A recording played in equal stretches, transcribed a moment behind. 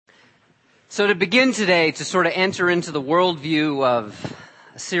So to begin today, to sort of enter into the worldview of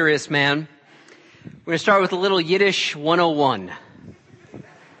a serious man, we're going to start with a little Yiddish 101.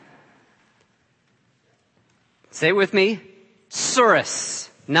 Say it with me. Tsurus.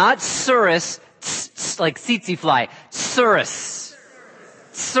 Not surus, like tsetse fly. Tsurus.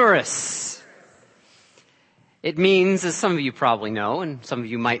 Tsurus. It means, as some of you probably know, and some of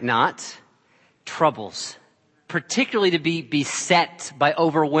you might not, troubles. Particularly to be beset by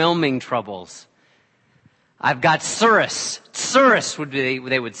overwhelming troubles. I've got tsurus. Tsurus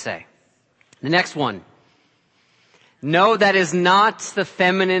they would say. The next one. No, that is not the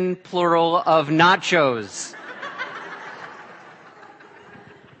feminine plural of nachos.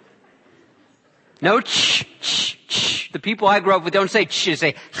 No ch. The people I grew up with don't say ch, they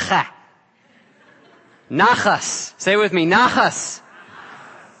say cha. Nachas. Say it with me. Nachas.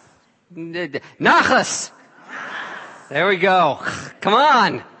 Nachas. There we go. Come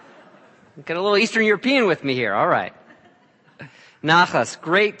on. Get a little Eastern European with me here. All right. Nachas.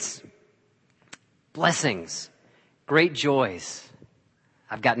 Great blessings. Great joys.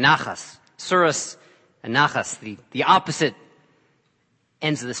 I've got nachas. Tsurus and nachas. The opposite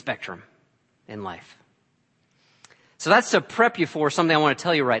ends of the spectrum in life. So that's to prep you for something I want to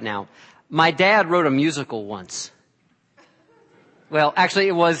tell you right now. My dad wrote a musical once. Well, actually,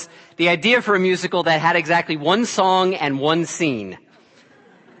 it was the idea for a musical that had exactly one song and one scene.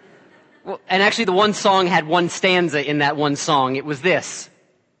 Well, and actually, the one song had one stanza in that one song. It was this.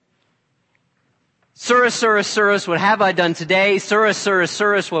 Tsurus, tsurus, tsurus, what have I done today? Tsurus, tsurus,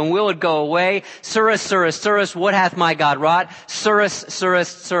 tsurus, when will it go away? Tsurus, tsurus, tsurus, what hath my God wrought? Tsurus,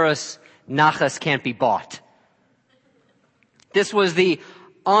 tsurus, tsurus, nachas can't be bought. This was the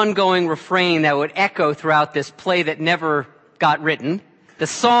ongoing refrain that would echo throughout this play that never got written, the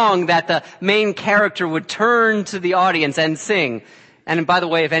song that the main character would turn to the audience and sing. And by the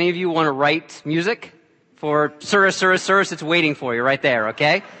way, if any of you want to write music for Tsurus, Tsurus, Tsurus, it's waiting for you right there,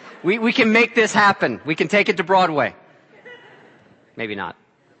 okay? We can make this happen. We can take it to Broadway. Maybe not.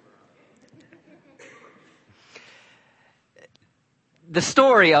 The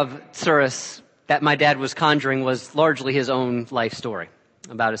story of Tsurus that my dad was conjuring was largely his own life story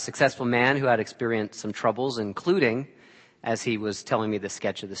about a successful man who had experienced some troubles, including, as he was telling me the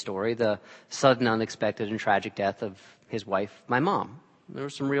sketch of the story, the sudden, unexpected, and tragic death of his wife, my mom. There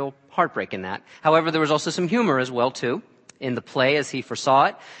was some real heartbreak in that. However, there was also some humor as well, too, in the play as he foresaw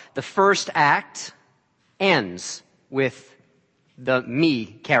it. The first act ends with the me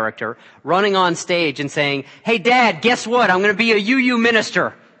character running on stage and saying, "Hey, Dad, guess what? I'm going to be a UU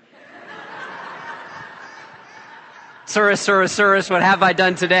minister." Tsurus, tsurus, tsurus, what have I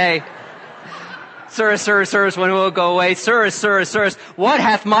done today? Tsurus, tsurus, tsurus, when will it go away? Tsurus, tsurus, tsurus, what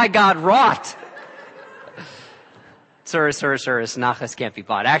hath my God wrought? Tsurus, tsurus, tsurus, nachas can't be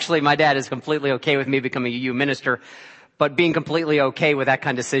bought. Actually, my dad is completely okay with me becoming a UU minister, but being completely okay with that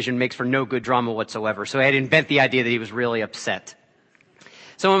kind of decision makes for no good drama whatsoever. So I had to invent the idea that he was really upset.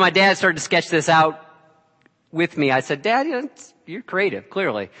 So when my dad started to sketch this out with me, I said, "Dad, you're creative,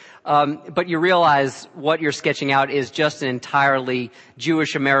 clearly. But you realize what you're sketching out is just an entirely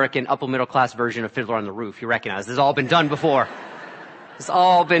Jewish-American upper-middle-class version of Fiddler on the Roof. You recognize this has all been done before. It's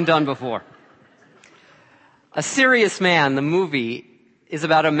all been done before." A Serious Man, the movie, is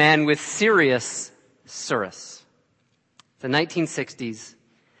about a man with serious tsurus. The 1960s.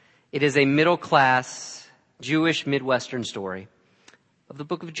 It is a middle-class Jewish Midwestern story of the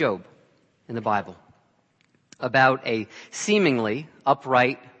book of Job in the Bible, about a seemingly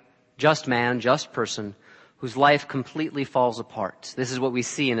upright, just man, just person, whose life completely falls apart. This is what we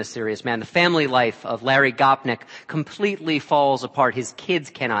see in A Serious Man. The family life of Larry Gopnik completely falls apart. His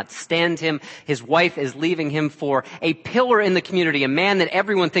kids cannot stand him. His wife is leaving him for a pillar in the community, a man that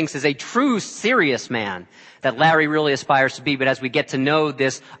everyone thinks is a true serious man, that Larry really aspires to be. But as we get to know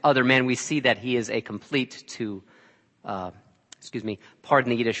this other man, we see that he is a complete pardon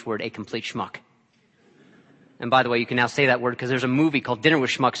the Yiddish word, a complete schmuck. And by the way, you can now say that word because there's a movie called Dinner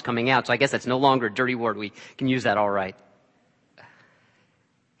with Schmucks coming out, so I guess that's no longer a dirty word. We can use that all right.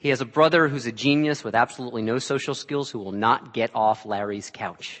 He has a brother who's a genius with absolutely no social skills who will not get off Larry's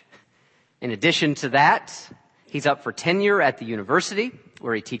couch. In addition to that, he's up for tenure at the university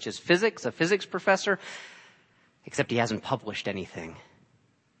where he teaches physics, a physics professor, except he hasn't published anything.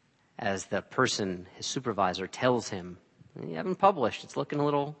 As the person, his supervisor, tells him, "You haven't published. It's looking a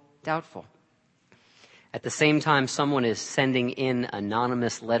little doubtful." At the same time, someone is sending in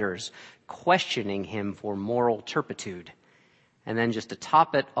anonymous letters questioning him for moral turpitude. And then just to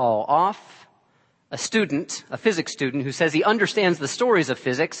top it all off, a physics student who says he understands the stories of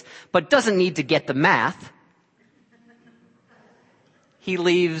physics, but doesn't need to get the math, he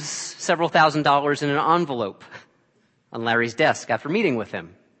leaves several $1,000s in an envelope on Larry's desk after meeting with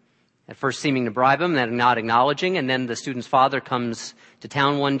him. At first seeming to bribe him, then not acknowledging, and then the student's father comes to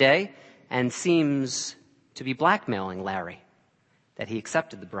town one day and seems to be blackmailing Larry, that he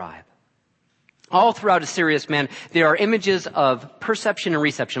accepted the bribe. All throughout A Serious Man, there are images of perception and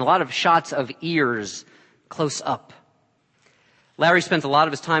reception, a lot of shots of ears close up. Larry spends a lot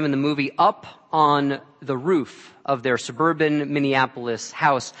of his time in the movie up on the roof of their suburban Minneapolis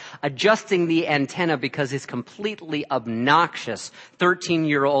house, adjusting the antenna because his completely obnoxious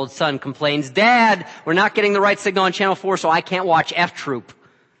 13-year-old son complains, "Dad, we're not getting the right signal on Channel 4, so I can't watch F Troop."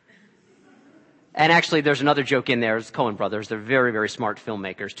 And actually, there's another joke in there. It's Coen brothers. They're very, very smart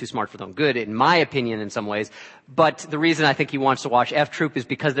filmmakers. Too smart for their own good, in my opinion, in some ways. But the reason I think he wants to watch F Troop is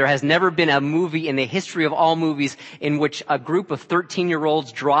because there has never been a movie in the history of all movies in which a group of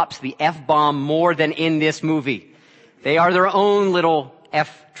 13-year-olds drops the F-bomb more than in this movie. They are their own little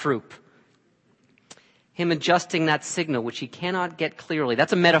F Troop. Him adjusting that signal, which he cannot get clearly,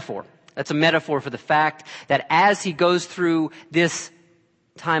 that's a metaphor. That's a metaphor for the fact that as he goes through this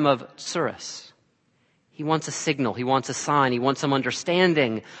time of tsuris, he wants a signal. He wants a sign. He wants some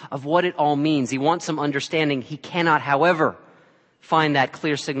understanding of what it all means. He wants some understanding. He cannot, however, find that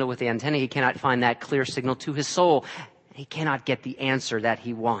clear signal with the antenna. He cannot find that clear signal to his soul. He cannot get the answer that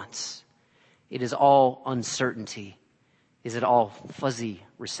he wants. It is all uncertainty. Is it all fuzzy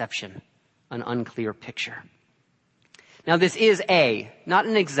reception? An unclear picture. Now this is not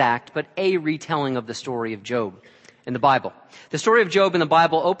an exact, but a retelling of the story of Job in the Bible. The story of Job in the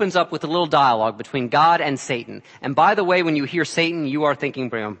Bible opens up with a little dialogue between God and Satan. And by the way, when you hear Satan, you are thinking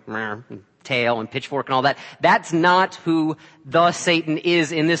tail and pitchfork and all that. That's not who the Satan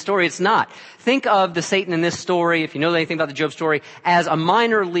is in this story. It's not. Think of the Satan in this story, if you know anything about the Job story, as a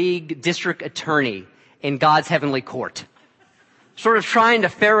minor league district attorney in God's heavenly court. Sort of trying to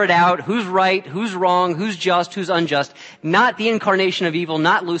ferret out who's right, who's wrong, who's just, who's unjust. Not the incarnation of evil,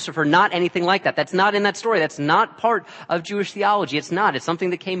 not Lucifer, not anything like that. That's not in that story. That's not part of Jewish theology. It's not. It's something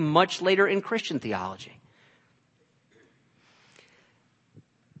that came much later in Christian theology.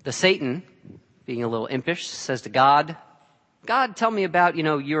 The Satan, being a little impish, says to God, "God, tell me about,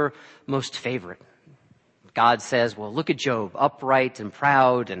 your most favorite." God says, "Well, look at Job, upright and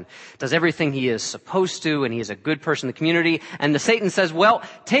proud and does everything he is supposed to, and he is a good person in the community." And the Satan says, "Well,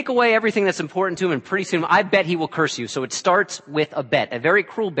 take away everything that's important to him, and pretty soon I bet he will curse you." So it starts with a bet, a very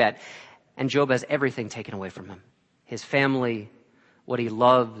cruel bet. And Job has everything taken away from him. His family, what he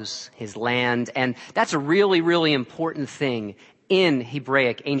loves, his land. And that's a really, really important thing in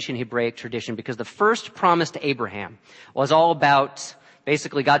ancient Hebraic tradition, because the first promise to Abraham was all about,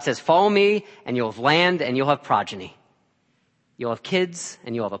 basically, God says, "Follow me, and you'll have land, and you'll have progeny. You'll have kids,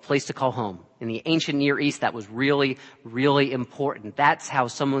 and you'll have a place to call home." In the ancient Near East, that was really, really important. That's how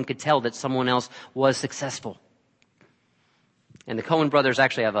someone could tell that someone else was successful. And the Coen brothers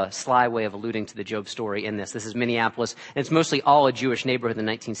actually have a sly way of alluding to the Job story in this. This is Minneapolis, and it's mostly all a Jewish neighborhood in the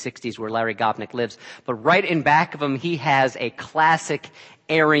 1960s where Larry Gopnik lives. But right in back of him, he has a classic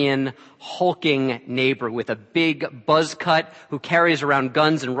Aryan, hulking neighbor with a big buzz cut who carries around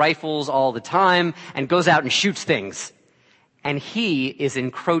guns and rifles all the time and goes out and shoots things. And he is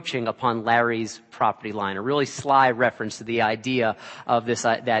encroaching upon Larry's property line, a really sly reference to the idea of this,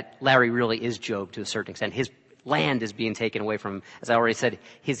 that Larry really is Job to a certain extent. His land is being taken away from him. As I already said,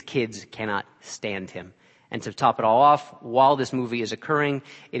 his kids cannot stand him. And to top it all off, while this movie is occurring,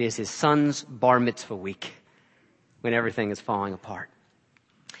 it is his son's bar mitzvah week when everything is falling apart.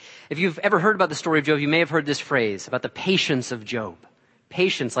 If you've ever heard about the story of Job, you may have heard this phrase about the patience of Job.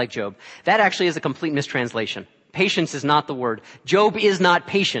 Patience like Job. That actually is a complete mistranslation. Patience is not the word. Job is not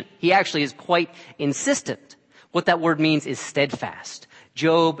patient. He actually is quite insistent. What that word means is steadfast.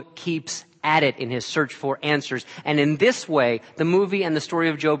 Job keeps at it in his search for answers. And in this way, the movie and the story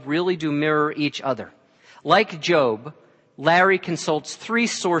of Job really do mirror each other. Like Job, Larry consults three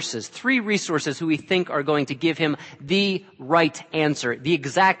resources who we think are going to give him the right answer, the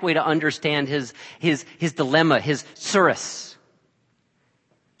exact way to understand his dilemma, his tsuris.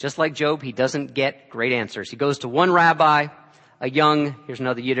 Just like Job, he doesn't get great answers. He goes to one rabbi, a young, here's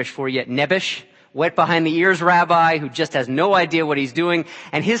another Yiddish for you, nebbish, wet behind the ears rabbi who just has no idea what he's doing.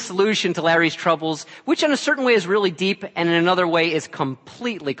 And his solution to Larry's troubles, which in a certain way is really deep and in another way is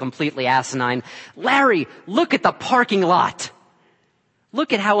completely asinine. "Larry, look at the parking lot.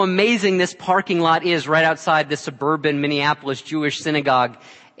 Look at how amazing this parking lot is right outside the suburban Minneapolis Jewish synagogue.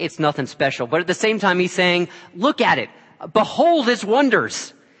 It's nothing special." But at the same time, he's saying, "Look at it. Behold its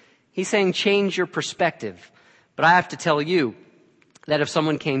wonders." He's saying, change your perspective. But I have to tell you, that if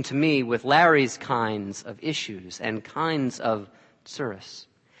someone came to me with Larry's kinds of issues and kinds of tsuris.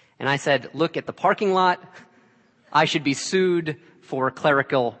 And I said, look at the parking lot. I should be sued for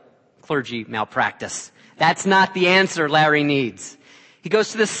clergy malpractice. That's not the answer Larry needs. He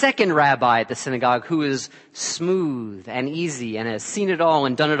goes to the second rabbi at the synagogue who is smooth and easy and has seen it all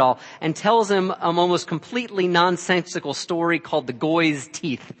and done it all, and tells him an almost completely nonsensical story called the Goy's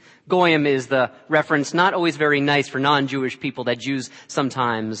Teeth. Goyim is the reference, not always very nice for non-Jewish people, that Jews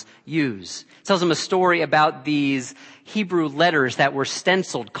sometimes use. It tells him a story about these Hebrew letters that were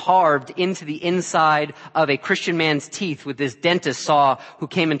stenciled, carved into the inside of a Christian man's teeth, with this dentist saw who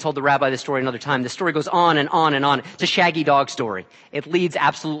came and told the rabbi the story another time. The story goes on and on and on. It's a shaggy dog story. It leads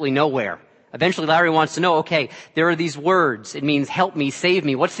absolutely nowhere. Eventually Larry wants to know, okay, there are these words. It means help me, save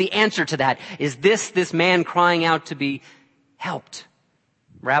me. What's the answer to that? Is this man crying out to be helped?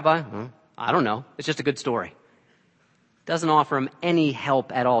 Rabbi, I don't know. It's just a good story. Doesn't offer him any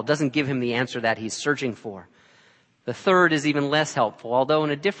help at all. Doesn't give him the answer that he's searching for. The third is even less helpful, although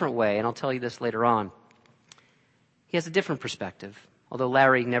in a different way, and I'll tell you this later on. He has a different perspective, although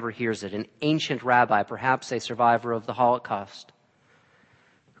Larry never hears it. An ancient rabbi, perhaps a survivor of the Holocaust,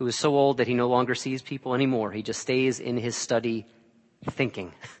 who is so old that he no longer sees people anymore. He just stays in his study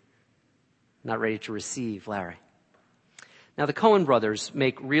thinking, not ready to receive Larry. Now, the Coen brothers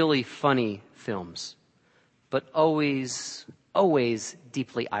make really funny films, but always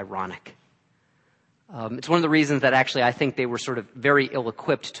deeply ironic. It's one of the reasons that actually I think they were sort of very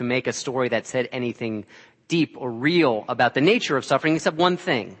ill-equipped to make a story that said anything deep or real about the nature of suffering, except one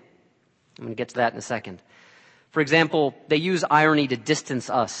thing. I'm going to get to that in a second. For example, they use irony to distance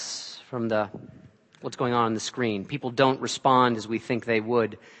us from what's going on the screen. People don't respond as we think they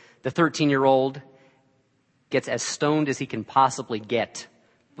would. The 13-year-old gets as stoned as he can possibly get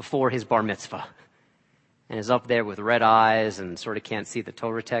before his bar mitzvah, and is up there with red eyes and sort of can't see the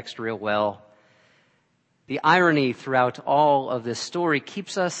Torah text real well. The irony throughout all of this story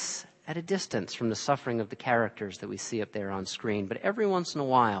keeps us at a distance from the suffering of the characters that we see up there on screen. But every once in a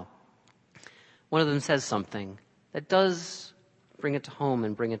while, one of them says something that does bring it to home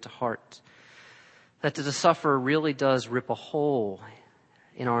and bring it to heart. That the sufferer really does rip a hole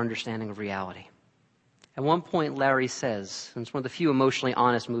in our understanding of reality. At one point, Larry says, and it's one of the few emotionally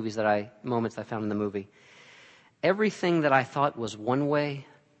honest moments I found in the movie, everything that I thought was one way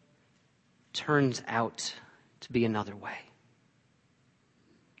turns out to be another way.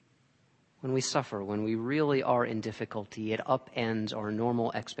 When we suffer, when we really are in difficulty, it upends our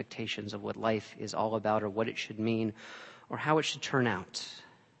normal expectations of what life is all about or what it should mean or how it should turn out.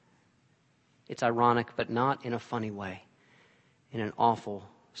 It's ironic, but not in a funny way, in an awful,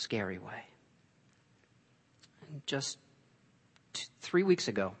 scary way. Just 3 weeks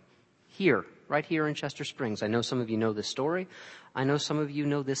ago, right here in Chester Springs, I know some of you know this story. I know some of you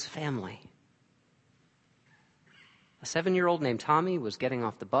know this family. A 7-year-old named Tommy was getting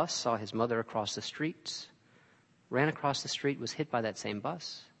off the bus, saw his mother across the street, ran across the street, was hit by that same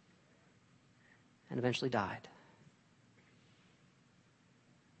bus, and eventually died.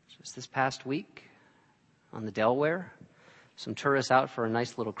 Just this past week, on the Delaware, some tourists out for a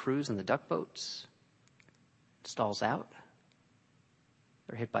nice little cruise in the duck boats. Stalls out.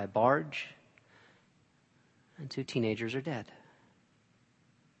 They're hit by a barge, and 2 teenagers are dead.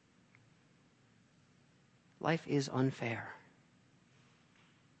 Life is unfair.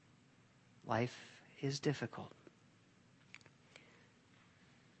 Life is difficult.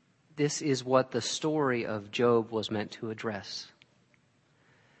 This is what the story of Job was meant to address.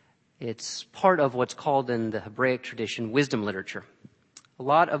 It's part of what's called in the Hebraic tradition wisdom literature. A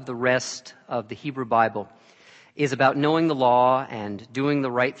lot of the rest of the Hebrew Bible is about knowing the law and doing the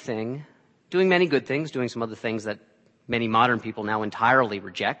right thing, doing many good things, doing some other things that many modern people now entirely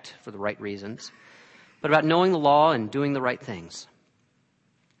reject for the right reasons, but about knowing the law and doing the right things.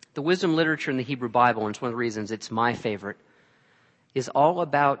 The wisdom literature in the Hebrew Bible, and it's one of the reasons it's my favorite, is all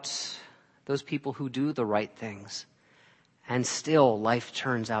about those people who do the right things. And still, life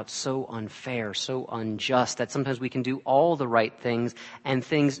turns out so unfair, so unjust, that sometimes we can do all the right things and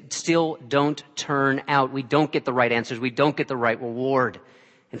things still don't turn out. We don't get the right answers. We don't get the right reward.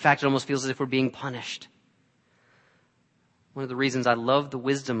 In fact, it almost feels as if we're being punished. One of the reasons I love the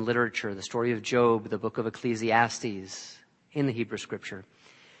wisdom literature, the story of Job, the book of Ecclesiastes in the Hebrew Scripture,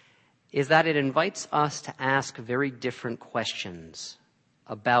 is that it invites us to ask very different questions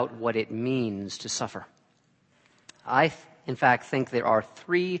about what it means to suffer. I, in fact, think there are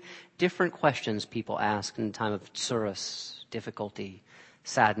 3 different questions people ask in a time of tsuris, difficulty,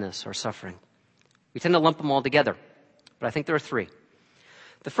 sadness, or suffering. We tend to lump them all together, but I think there are 3.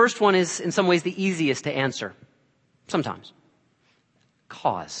 The first one is, in some ways, the easiest to answer. Sometimes.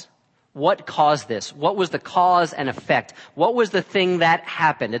 Cause. What caused this? What was the cause and effect? What was the thing that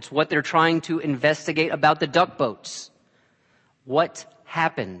happened? It's what they're trying to investigate about the duck boats. What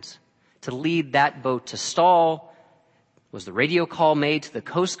happened to lead that boat to stall? Was the radio call made to the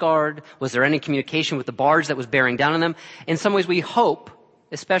Coast Guard? Was there any communication with the barge that was bearing down on them? In some ways, we hope,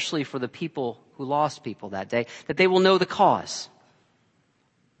 especially for the people who lost people that day, that they will know the cause.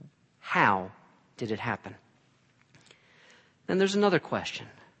 How did it happen? Then there's another question.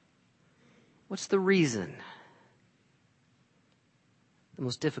 What's the reason? The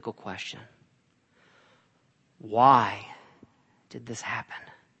most difficult question. Why did this happen?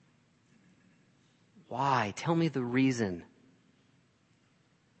 Why? Tell me the reason.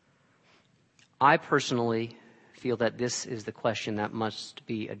 I personally feel that this is the question that must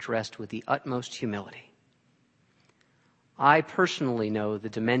be addressed with the utmost humility. I personally know the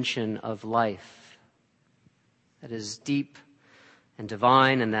dimension of life that is deep and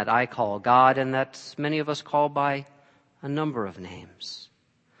divine and that I call God and that many of us call by a number of names.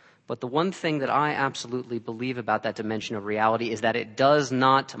 But the one thing that I absolutely believe about that dimension of reality is that it does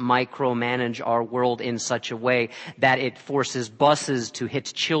not micromanage our world in such a way that it forces buses to hit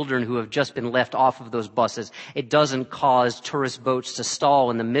children who have just been left off of those buses. It doesn't cause tourist boats to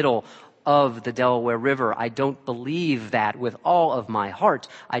stall in the middle of the Delaware River. I don't believe that with all of my heart.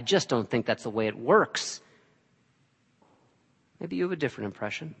 I just don't think that's the way it works. Maybe you have a different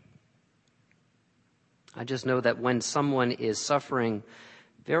impression. I just know that when someone is suffering,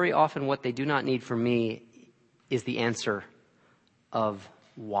 very often what they do not need from me is the answer of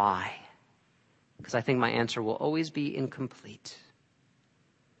why. Because I think my answer will always be incomplete.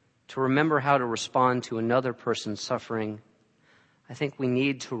 To remember how to respond to another person's suffering, I think we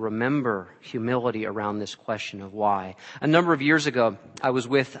need to remember humility around this question of why. A number of years ago, I was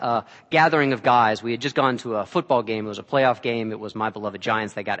with a gathering of guys. We had just gone to a football game. It was a playoff game. It was my beloved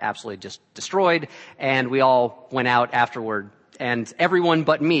Giants. They got absolutely just destroyed. And we all went out afterward. And everyone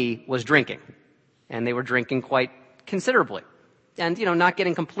but me was drinking. And they were drinking quite considerably. And, not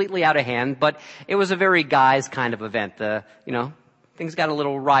getting completely out of hand, but it was a very guys kind of event. Things got a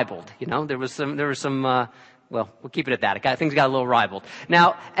little ribald. There was some, we'll keep it at that. Things got a little ribald.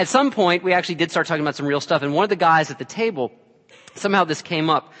 Now, at some point, we actually did start talking about some real stuff. And one of the guys at the table, somehow this came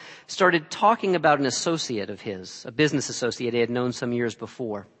up, started talking about an associate of his, a business associate he had known some years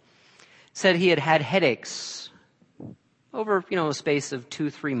before. Said he had had headaches over, a space of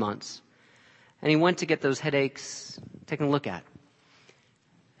 2-3 months. And he went to get those headaches taken a look at.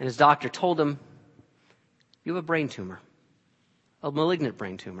 And his doctor told him, you have a brain tumor, a malignant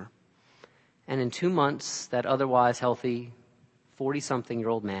brain tumor. And in 2 months, that otherwise healthy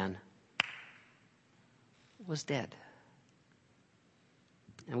 40-something-year-old man was dead.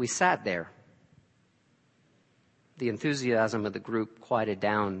 And we sat there. The enthusiasm of the group quieted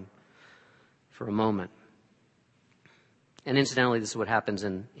down for a moment. And incidentally, this is what happens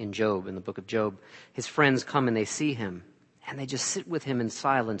in Job, in the book of Job. His friends come and they see him, and they just sit with him in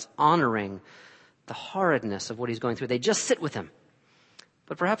silence, honoring the horridness of what he's going through. They just sit with him.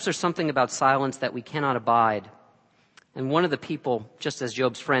 But perhaps there's something about silence that we cannot abide. And one of the people, just as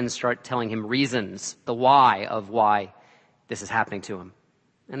Job's friends start telling him reasons, the why of why this is happening to him.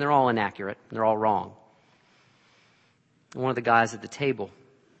 And they're all inaccurate. They're all wrong. And one of the guys at the table,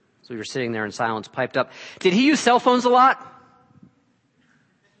 so we were sitting there in silence, piped up, did he use cell phones a lot?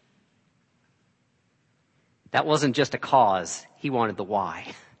 That wasn't just a cause. He wanted the why.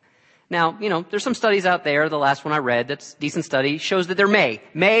 Now, there's some studies out there. The last one I read, that's a decent study, shows that there may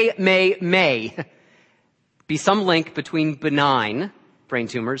be some link between benign brain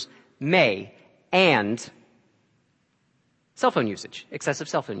tumors, and cell phone usage, excessive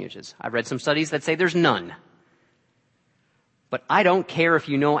cell phone usage. I've read some studies that say there's none. But I don't care if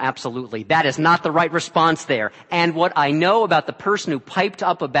you know absolutely. That is not the right response there. And what I know about the person who piped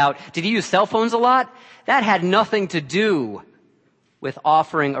up about, did he use cell phones a lot? That had nothing to do with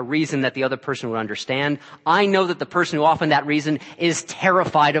offering a reason that the other person would understand. I know that the person who offered that reason is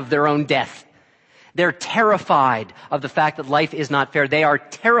terrified of their own death. They're terrified of the fact that life is not fair. They are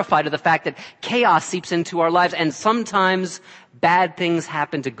terrified of the fact that chaos seeps into our lives, and sometimes bad things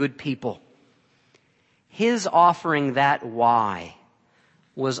happen to good people. His offering that why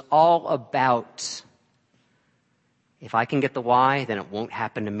was all about, if I can get the why, then it won't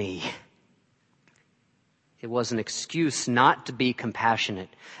happen to me. It was an excuse not to be compassionate.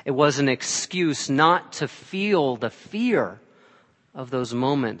 It was an excuse not to feel the fear of those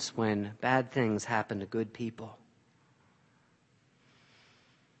moments when bad things happen to good people.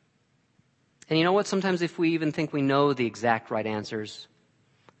 And you know what? Sometimes if we even think we know the exact right answers,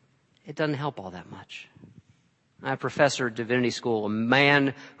 it doesn't help all that much. I have a professor at divinity school, a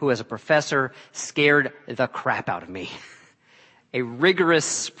man who as a professor scared the crap out of me. A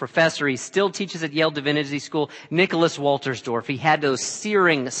rigorous professor. He still teaches at Yale Divinity School, Nicholas Waltersdorf. He had those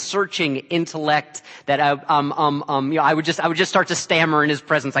searing, searching intellect that I would just start to stammer in his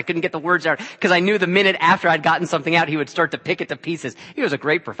presence. I couldn't get the words out because I knew the minute after I'd gotten something out, he would start to pick it to pieces. He was a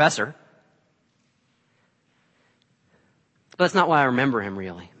great professor. But that's not why I remember him,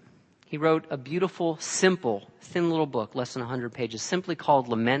 really. He wrote a beautiful, simple, thin little book, less than 100 pages, simply called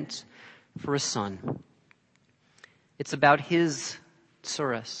Lament for a Son. It's about his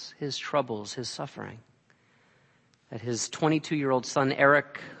tsuris, his troubles, his suffering. That his 22-year-old son,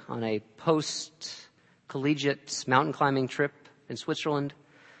 Eric, on a post-collegiate mountain climbing trip in Switzerland,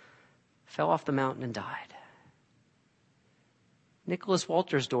 fell off the mountain and died. Nicholas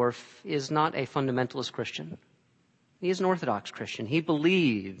Waltersdorf is not a fundamentalist Christian. He is an Orthodox Christian. He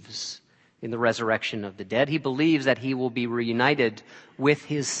believes in the resurrection of the dead. He believes that he will be reunited with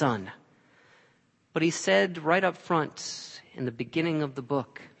his son. But he said right up front in the beginning of the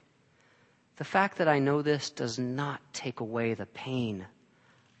book, the fact that I know this does not take away the pain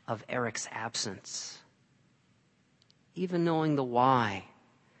of Eric's absence. Even knowing the why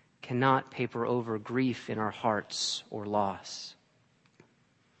cannot paper over grief in our hearts or loss.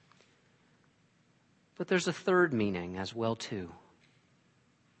 But there's a third meaning as well, too.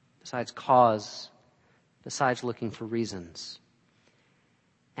 Besides cause, besides looking for reasons.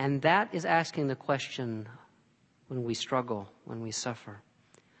 And that is asking the question when we struggle, when we suffer.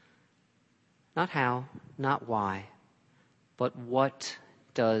 Not how, not why, but what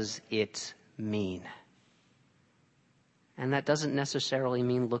does it mean? And that doesn't necessarily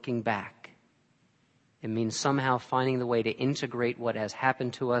mean looking back. It means somehow finding the way to integrate what has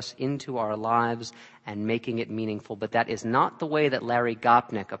happened to us into our lives and making it meaningful. But that is not the way that Larry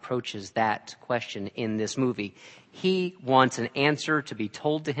Gopnik approaches that question in this movie. He wants an answer to be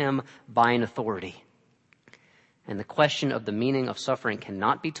told to him by an authority. And the question of the meaning of suffering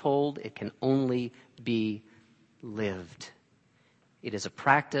cannot be told. It can only be lived. It is a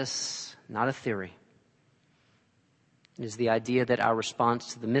practice, not a theory. It is the idea that our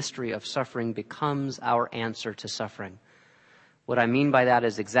response to the mystery of suffering becomes our answer to suffering. What I mean by that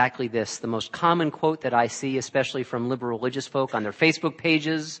is exactly this. The most common quote that I see, especially from liberal religious folk on their Facebook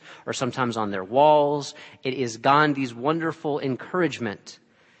pages or sometimes on their walls, it is Gandhi's wonderful encouragement.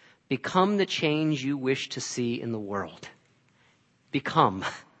 Become the change you wish to see in the world. Become.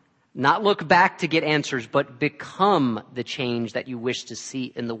 Not look back to get answers, but become the change that you wish to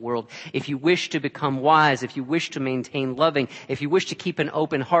see in the world. If you wish to become wise, if you wish to maintain loving, if you wish to keep an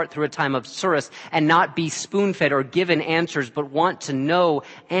open heart through a time of tsuris and not be spoon-fed or given answers, but want to know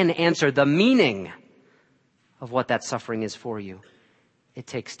and answer the meaning of what that suffering is for you. It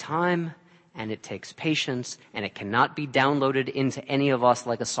takes time and it takes patience and it cannot be downloaded into any of us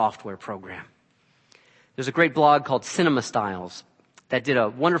like a software program. There's a great blog called Cinema Styles that did a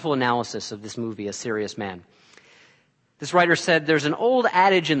wonderful analysis of this movie, A Serious Man. This writer said, there's an old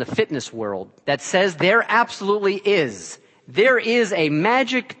adage in the fitness world that says there absolutely is. There is a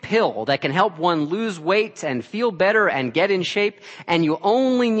magic pill that can help one lose weight and feel better and get in shape, and you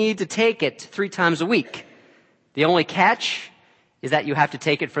only need to take it 3 times a week. The only catch is that you have to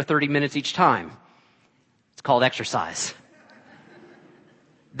take it for 30 minutes each time. It's called exercise.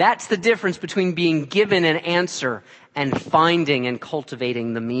 That's the difference between being given an answer and finding and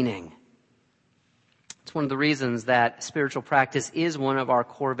cultivating the meaning. It's one of the reasons that spiritual practice is one of our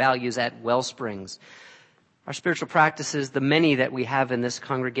core values at Wellsprings. Our spiritual practices, the many that we have in this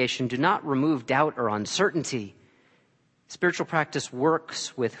congregation, do not remove doubt or uncertainty. Spiritual practice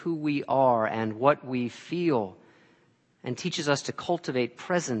works with who we are and what we feel and teaches us to cultivate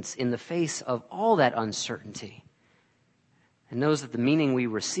presence in the face of all that uncertainty. And knows that the meaning we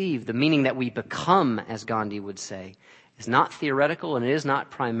receive, the meaning that we become, as Gandhi would say, is not theoretical and it is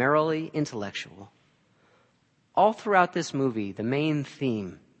not primarily intellectual. All throughout this movie, the main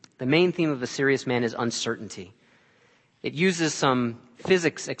theme of A Serious Man is uncertainty. It uses some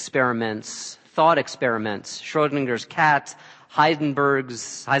physics experiments, thought experiments, Schrodinger's cat,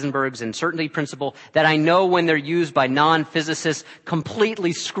 Heisenberg's uncertainty principle that I know when they're used by non-physicists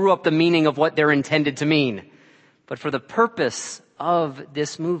completely screw up the meaning of what they're intended to mean. But for the purpose of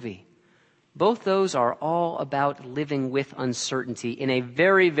this movie, both those are all about living with uncertainty in a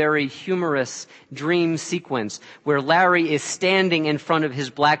very, very humorous dream sequence where Larry is standing in front of his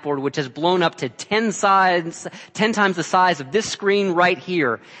blackboard, which has blown up to 10 times the size of this screen right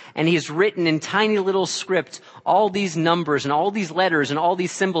here. And he's written in tiny little script all these numbers and all these letters and all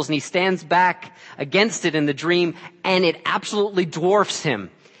these symbols, and he stands back against it in the dream, and it absolutely dwarfs him.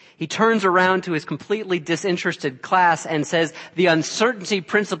 He turns around to his completely disinterested class and says, the uncertainty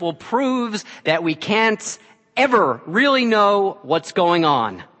principle proves that we can't ever really know what's going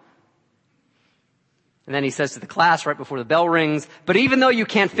on. And then he says to the class right before the bell rings, but even though you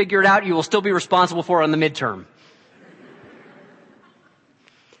can't figure it out, you will still be responsible for it on the midterm.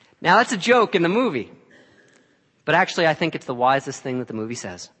 Now that's a joke in the movie, but actually I think it's the wisest thing that the movie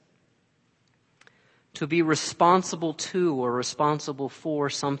says. To be responsible to or responsible for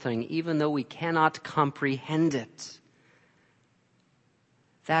something, even though we cannot comprehend it.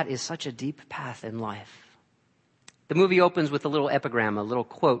 That is such a deep path in life. The movie opens with a little epigram, a little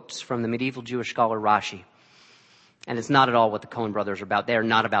quote from the medieval Jewish scholar Rashi. And it's not at all what the Coen brothers are about. They are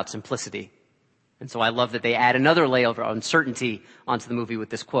not about simplicity. And so I love that they add another layer of uncertainty onto the movie with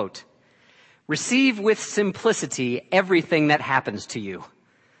this quote. Receive with simplicity everything that happens to you.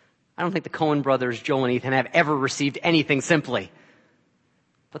 I don't think the Coen brothers, Joel and Ethan, have ever received anything simply.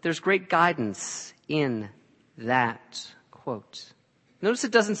 But there's great guidance in that quote. Notice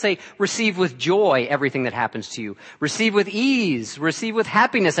it doesn't say, receive with joy everything that happens to you. Receive with ease. Receive with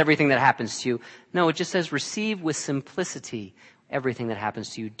happiness everything that happens to you. No, it just says, receive with simplicity everything that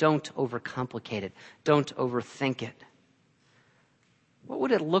happens to you. Don't overcomplicate it. Don't overthink it. What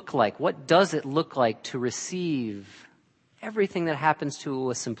would it look like? What does it look like to receive everything that happens to us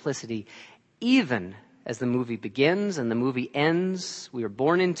with simplicity, even as the movie begins and the movie ends? We are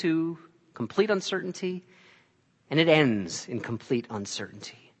born into complete uncertainty, and it ends in complete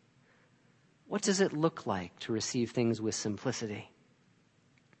uncertainty. What does it look like to receive things with simplicity?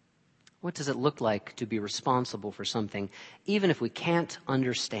 What does it look like to be responsible for something, even if we can't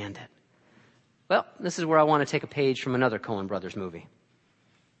understand it? Well, this is where I want to take a page from another Coen Brothers movie.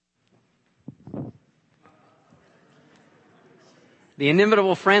 The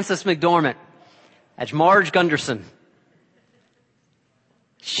inimitable Frances McDormand as Marge Gunderson.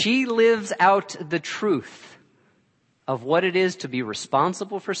 She lives out the truth of what it is to be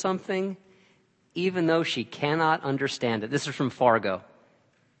responsible for something, even though she cannot understand it. This is from Fargo.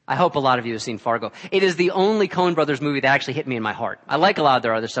 I hope a lot of you have seen Fargo. It is the only Coen Brothers movie that actually hit me in my heart. I like a lot of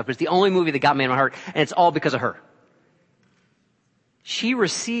their other stuff, but it's the only movie that got me in my heart, and it's all because of her. She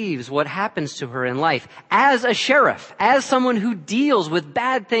receives what happens to her in life as a sheriff, as someone who deals with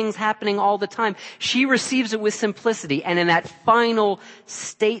bad things happening all the time. She receives it with simplicity. And in that final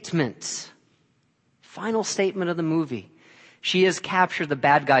statement of the movie, she has captured the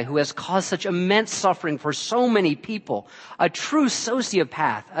bad guy who has caused such immense suffering for so many people. A true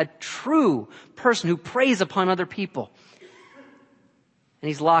sociopath, a true person who preys upon other people. And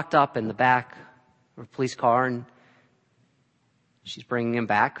he's locked up in the back of a police car, and she's bringing him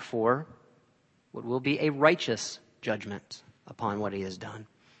back for what will be a righteous judgment upon what he has done.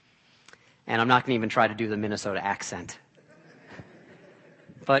 And I'm not going to even try to do the Minnesota accent.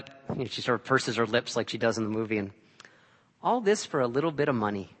 But she sort of purses her lips like she does in the movie. And all this for a little bit of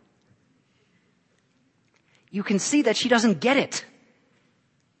money. You can see that she doesn't get it.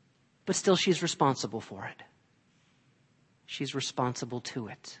 But still she's responsible for it. She's responsible to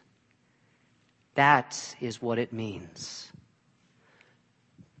it. That is what it means.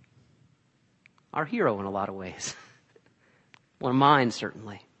 Our hero in a lot of ways. One of mine,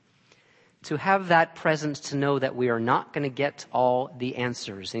 certainly. To have that presence to know that we are not going to get all the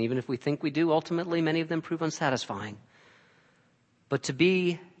answers. And even if we think we do, ultimately many of them prove unsatisfying. But to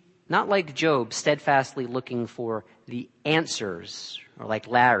be not like Job, steadfastly looking for the answers, or like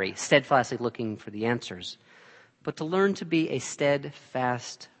Larry, steadfastly looking for the answers, but to learn to be a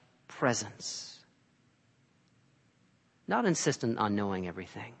steadfast presence. Not insistent on knowing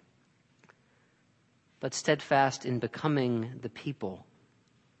everything, but steadfast in becoming the people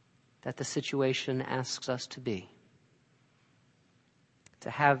that the situation asks us to be.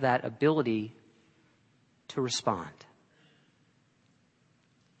 To have that ability to respond.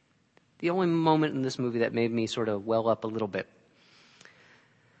 The only moment in this movie that made me sort of well up a little bit.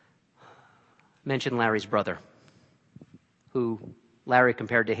 Mention Larry's brother, who Larry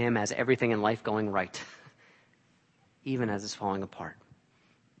compared to him as everything in life going right, even as it's falling apart.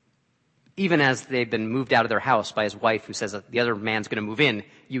 Even as they've been moved out of their house by his wife, who says the other man's going to move in,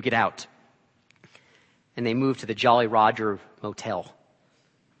 you get out. And they move to the Jolly Roger Motel.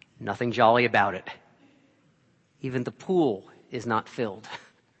 Nothing jolly about it. Even the pool is not filled.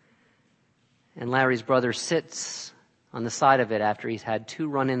 And Larry's brother sits on the side of it after he's had 2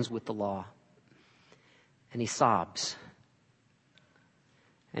 run-ins with the law. And he sobs.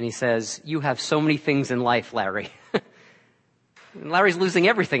 And he says, "You have so many things in life, Larry." And Larry's losing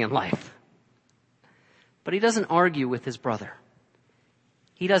everything in life. But he doesn't argue with his brother.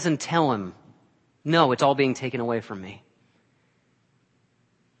 He doesn't tell him, "No, it's all being taken away from me."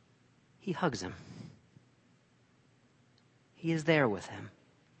 he hugs him. He is there with him.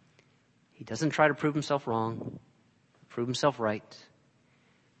 He doesn't try to prove himself wrong, prove himself right.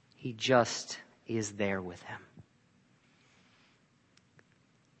 He just is there with him.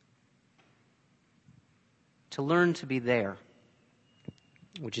 To learn to be there,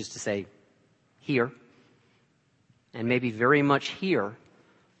 which is to say, here, and maybe very much here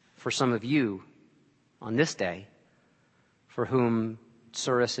for some of you on this day, for whom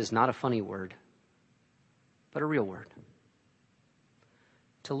tsuris is not a funny word, but a real word.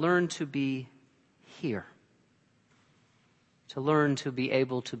 To learn to be here. To learn to be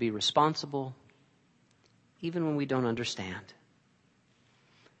able to be responsible, even when we don't understand.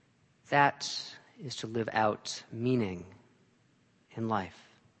 That is to live out meaning in life.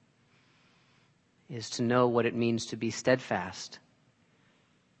 Is to know what it means to be steadfast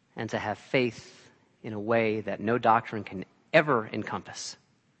and to have faith in a way that no doctrine can ever encompass.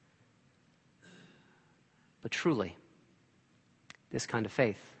 But truly, this kind of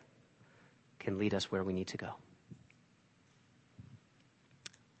faith can lead us where we need to go.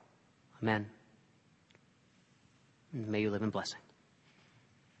 Amen. And may you live in blessing.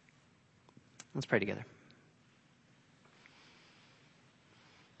 Let's pray together.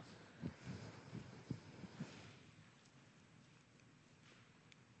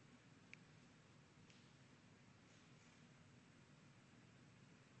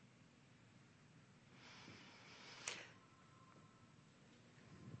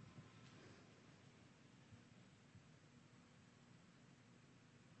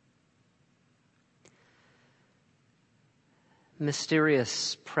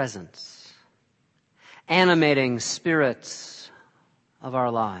 Mysterious presence, animating spirits of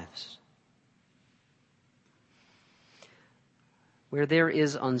our lives. Where there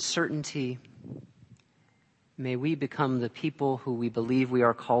is uncertainty, may we become the people who we believe we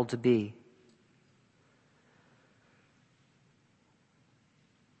are called to be.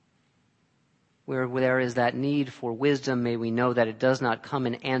 Where there is that need for wisdom, may we know that it does not come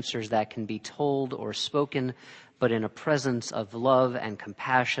in answers that can be told or spoken, but in a presence of love and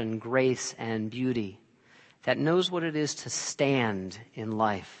compassion, grace and beauty that knows what it is to stand in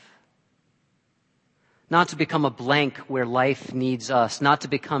life. Not to become a blank where life needs us, not to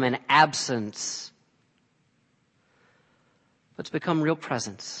become an absence, but to become real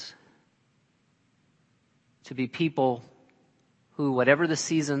presence. To be people who, whatever the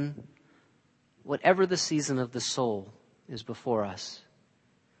season of the soul is before us,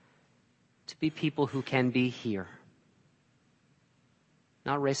 to be people who can be here,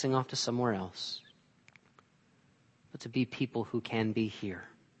 not racing off to somewhere else, but to be people who can be here.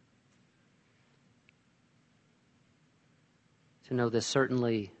 To know this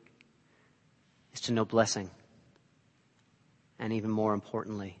certainly is to know blessing, and even more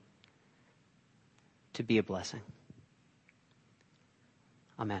importantly, to be a blessing.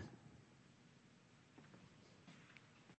 Amen.